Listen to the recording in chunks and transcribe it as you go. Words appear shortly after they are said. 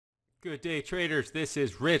Good day, traders. This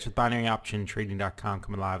is Rich with BinaryOptionTrading.com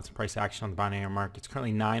coming live with some price action on the binary market. It's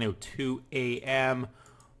currently 9:02 a.m.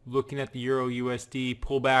 Looking at the Euro USD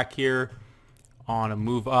pullback here on a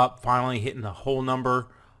move up, finally hitting the whole number.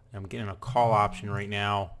 I'm getting a call option right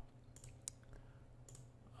now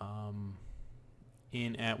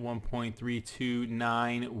in at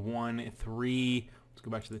 1.32913. Let's go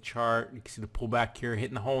back to the chart. You can see the pullback here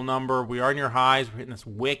hitting the whole number. We are near highs. We're hitting this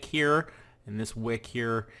wick here and this wick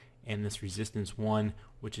here and this resistance one,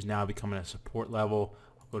 which is now becoming a support level.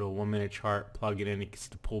 I'll go to a 1 minute chart, plug it in. You can see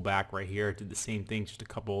the pullback right here. It did the same thing just a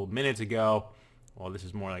couple of minutes ago. Well, this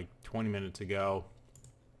is more like 20 minutes ago.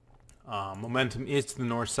 Momentum is to the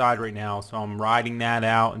north side right now, so I'm riding that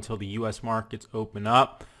out until the U.S. markets open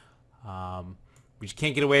up. We just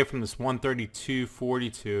can't get away from this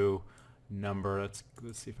 132.42 number. Let's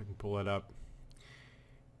see if I can pull it up.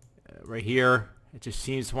 Right here, it just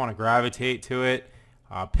seems to want to gravitate to it.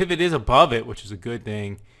 Pivot is above it, which is a good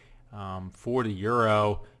thing for the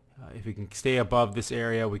euro. If we can stay above this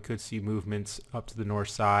area, we could see movements up to the north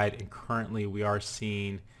side, and currently we are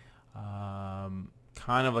seeing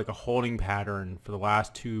kind of like a holding pattern for the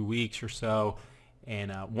last 2 weeks or so,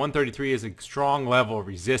 and 133 is a strong level of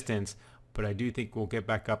resistance, but I do think we'll get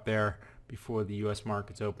back up there before the U.S.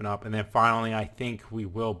 markets open up, and then finally I think we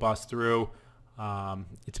will bust through.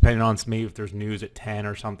 It's depending on maybe if there's news at 10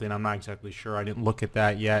 or something. I'm not exactly sure. I didn't look at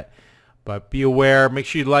that yet. But be aware. Make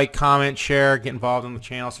sure you like, comment, share, get involved on the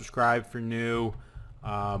channel, subscribe if you're new.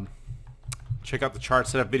 Check out the chart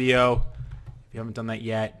setup video if you haven't done that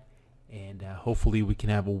yet. And hopefully we can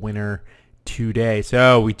have a winner today.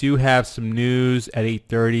 So we do have some news at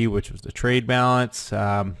 8:30, which was the trade balance.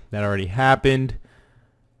 That already happened.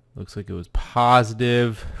 Looks like it was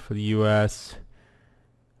positive for the U.S.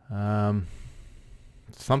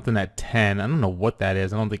 Something at 10. I don't know what that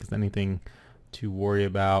is. I don't think it's anything to worry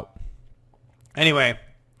about. Anyway,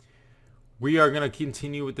 we are going to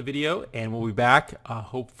continue with the video, and we'll be back.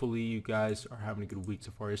 Hopefully you guys are having a good week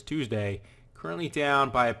so far. It's Tuesday. Currently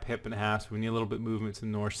down by a pip and a half, so we need a little bit of movement to the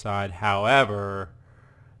north side. However,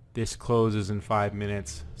 this closes in 5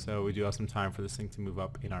 minutes, so we do have some time for this thing to move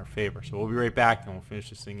up in our favor. So we'll be right back, and we'll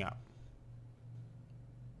finish this thing up.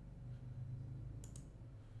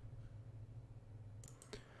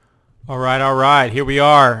 All right, here we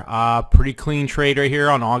are. Pretty clean trade right here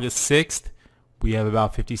on August 6th. We have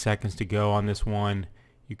about 50 seconds to go on this one.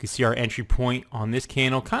 You can see our entry point on this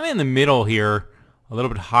candle, kind of in the middle here, a little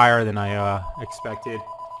bit higher than I expected.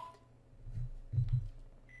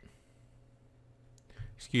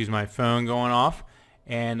 Excuse my phone going off.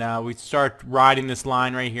 And we start riding this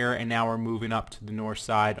line right here, and now we're moving up to the north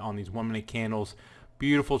side on these 1 minute candles.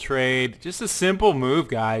 Beautiful trade. Just a simple move,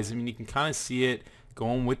 guys. I mean, you can kind of see it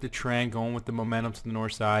going with the trend, going with the momentum to the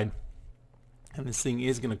north side. And this thing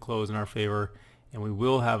is going to close in our favor, and we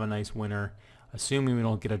will have a nice winner, assuming we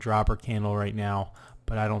don't get a dropper candle right now,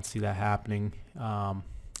 but I don't see that happening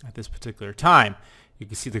at this particular time. You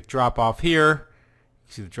can see the drop off here. You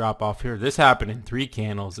can see the drop off here. This happened in 3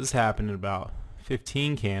 candles. This happened in about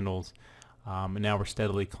 15 candles. And now we're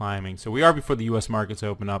steadily climbing. So we are before the U.S. markets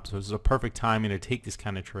open up, so this is a perfect timing to take this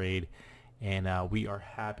kind of trade, and we are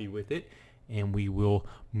happy with it. And we will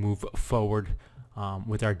move forward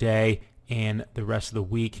with our day and the rest of the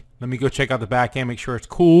week. Let me go check out the back end, make sure it's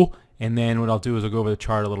cool, and then what I'll do is I'll go over the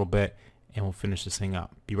chart a little bit, and we'll finish this thing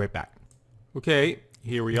up. Be right back. Okay,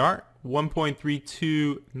 here we are.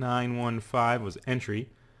 1.32915 was entry,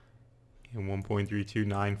 and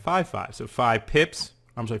 1.32955. So 4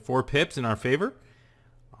 pips in our favor.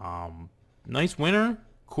 Nice winner,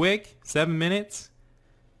 quick, 7 minutes,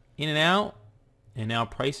 in and out. And now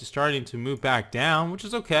price is starting to move back down, which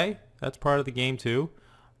is okay. That's part of the game too.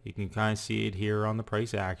 You can kind of see it here on the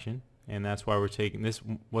price action, and that's why we're taking this.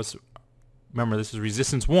 Remember, this is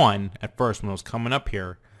resistance 1 at first when it was coming up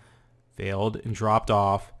here, failed and dropped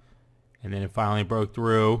off, and then it finally broke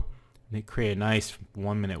through, and it created a nice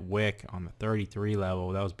 1 minute wick on the 33 level.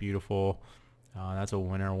 That was beautiful. That's a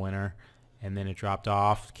winner. And then it dropped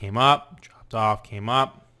off, came up, dropped off, came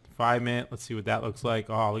up. 5 minute, let's see what that looks like.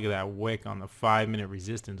 Oh, look at that wick on the 5 minute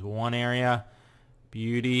resistance 1 area.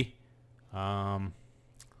 Beauty.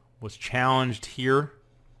 Was challenged here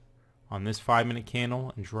on this 5 minute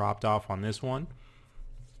candle and dropped off on this one.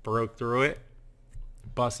 Broke through it,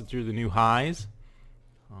 busted through the new highs.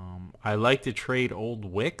 I like to trade old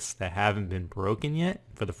wicks that haven't been broken yet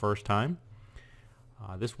for the first time.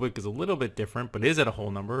 This wick is a little bit different, but is at a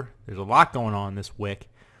whole number. There's a lot going on in this wick.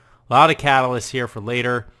 A lot of catalysts here for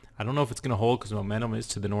later. I don't know if it's going to hold because the momentum is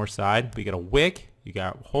to the north side. But you got a wick, you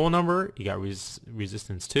got whole number, you got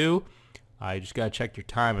resistance 2. You just got to check your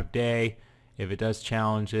time of day. If it does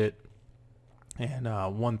challenge it, and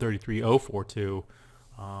 133.042.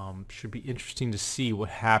 Should be interesting to see what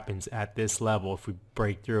happens at this level if we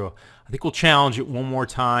break through. I think we'll challenge it one more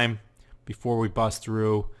time before we bust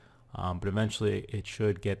through, but eventually it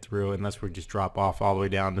should get through unless we just drop off all the way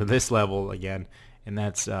down to this level again, and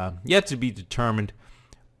that's yet to be determined.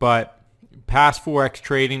 But past Forex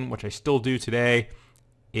trading, which I still do today,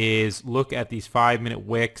 is look at these 5-minute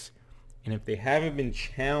wicks, and if they haven't been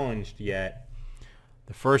challenged yet,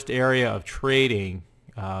 the first area of trading,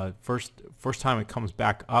 first time it comes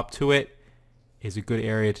back up to it, is a good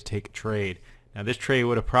area to take a trade. Now this trade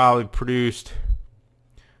would have probably produced,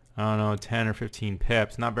 I don't know, 10 or 15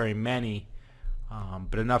 pips, not very many,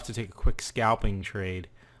 but enough to take a quick scalping trade.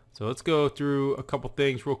 So let's go through a couple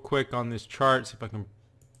things real quick on this chart, see if I can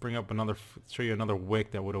bring up another, show you another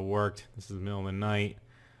wick that would have worked. This is the middle of the night.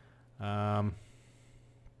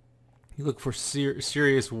 You look for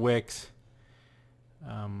serious wicks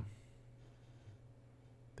that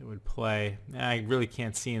would play. I really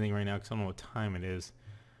can't see anything right now because I don't know what time it is.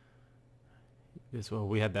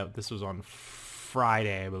 We had that. This was on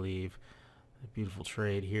Friday, I believe. A beautiful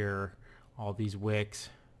trade here. All these wicks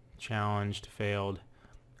challenged, failed.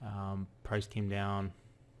 Price came down.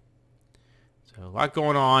 So a lot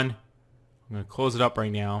going on. I'm going to close it up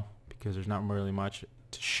right now because there's not really much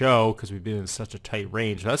to show because we've been in such a tight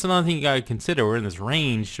range. That's another thing you got to consider. We're in this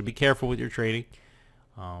range, so be careful with your trading.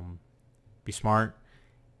 Be smart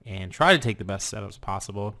and try to take the best setups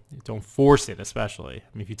possible. Don't force it, especially.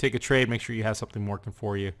 I mean, if you take a trade, make sure you have something working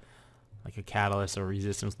for you, like a catalyst or a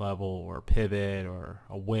resistance level or a pivot or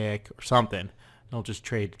a wick or something. Don't just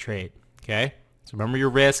trade to trade, okay? So remember your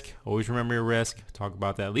risk. Always remember your risk. Talk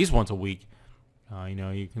about that at least once a week. You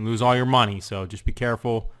know, you can lose all your money, so just be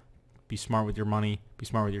careful. Be smart with your money. Be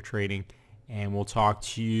smart with your trading. And we'll talk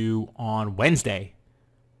to you on Wednesday.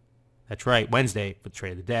 That's right, Wednesday for the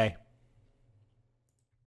trade of the day.